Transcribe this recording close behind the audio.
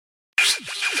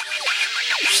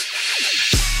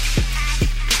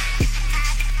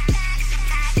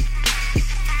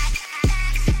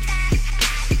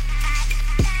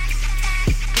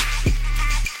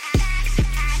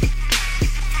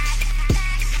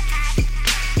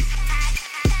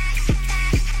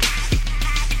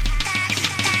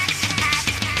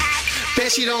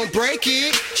she don't break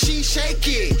it, she shake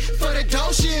it. For the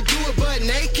dough, she'll do it butt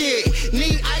naked.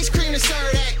 Need ice cream to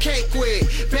serve that cake with.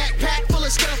 Backpack full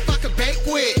of stuff I could bake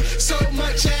with. So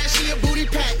much ass, she a booty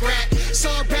pack rat.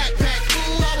 Saw her backpack,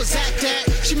 ooh, I was at that.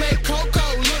 She made Coco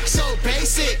look so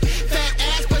basic. Fat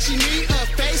ass, but she need a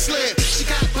facelift. She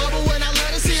got bubble when I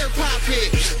let her see her pop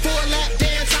it. For a lap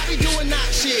dance, I be doing that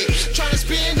shit. Tryna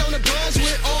spin on the buns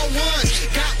with all ones.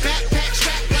 Got backpack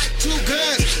strapped like 2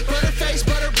 guns. Butterface,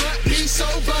 butter butt, be so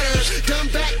butter. Dumb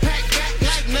backpack back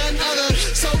like none other.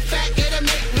 So fat it'll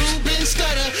make Ruben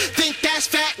stutter. Think that's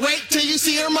fat? Wait till you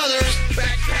see her mother.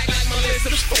 Backpack like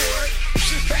Melissa Ford.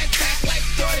 Backpack like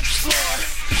Third Explore.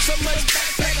 So much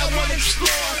backpack I wanna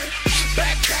explore.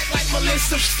 Backpack like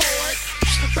Melissa Ford.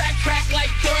 Backpack like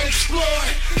Third Explore.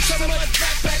 So much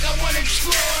backpack I wanna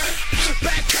explore.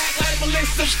 Backpack like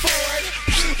Melissa Ford.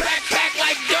 Backpack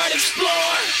like Third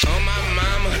Explore. Oh my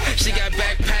mama, she got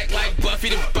backpack like Buffy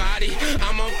the Body.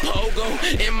 I'm on pogo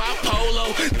in my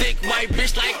polo. Thick white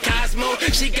bitch like Cosmo.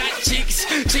 She got cheeks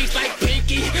like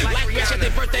Pinky. Like Rich at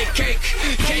their birthday cake.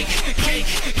 Cake.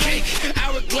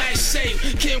 Hourglass shape.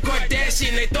 Kim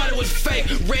Kardashian, they thought it was fake.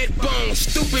 Red bones,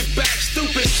 stupid back,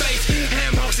 stupid face.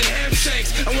 Ham hocks and ham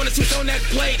shakes. I wanna switch on that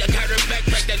plate. I got her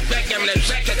backpack, that backgammon, that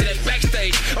backpack to that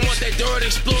backstage. I want that door to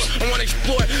explore. I wanna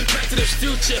explore back to the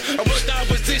future. I worked all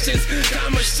positions.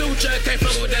 Kama Sutra. Can't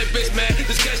fuck with that bitch, man.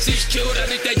 This guy, she's cute. I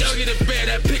think that yogi the bear.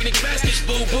 That picnic basket,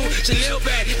 boo boo. Chanel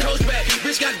bag, Coach bag.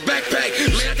 Bitch got backpack.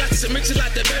 Man, I got some mixes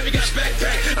like that. Baby got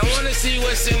backpack. I wanna see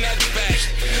what's in that bag.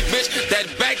 Bitch, that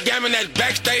backgammon, that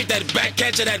backstage, that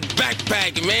backcatcher, that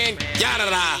backpack, man. Yada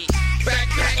da.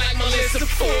 Backpack like Melissa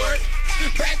Ford.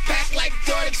 Backpack like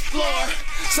Third Explore.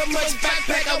 So much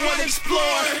backpack I wanna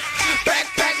explore.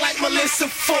 Backpack like Melissa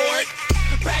Ford.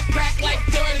 Backpack like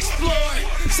Third Explore.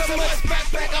 So much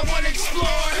backpack I wanna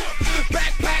explore.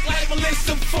 Backpack like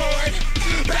Melissa Ford.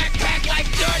 Backpack like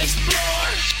Third Explore.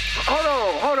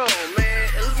 Hold on, man.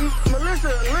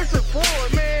 Melissa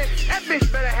Ford, man. That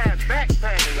bitch better have back